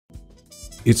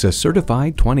It's a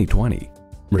certified 2020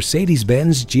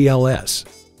 Mercedes-Benz GLS.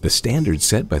 The standard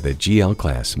set by the GL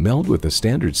class meld with the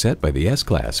standard set by the S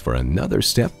class for another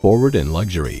step forward in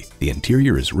luxury. The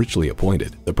interior is richly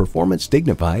appointed, the performance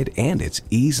dignified, and its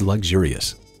ease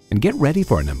luxurious. And get ready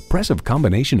for an impressive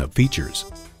combination of features: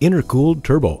 intercooled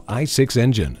turbo i6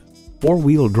 engine,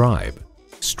 4-wheel drive,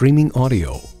 streaming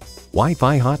audio,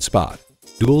 Wi-Fi hotspot,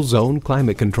 dual zone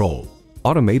climate control,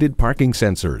 automated parking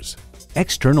sensors,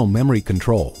 external memory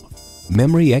control,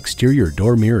 memory exterior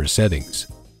door mirror settings,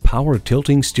 power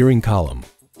tilting steering column,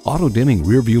 auto dimming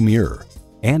rear view mirror,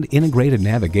 and integrated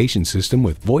navigation system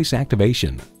with voice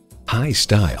activation. High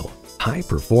style, high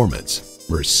performance,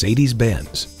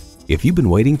 Mercedes-Benz. If you've been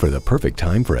waiting for the perfect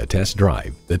time for a test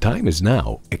drive, the time is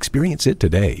now. Experience it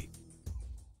today.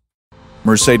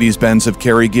 Mercedes-Benz of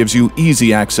Cary gives you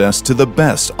easy access to the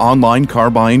best online car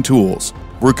buying tools.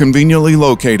 We're conveniently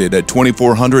located at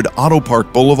 2400 Auto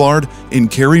Park Boulevard in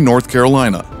Cary, North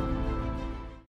Carolina.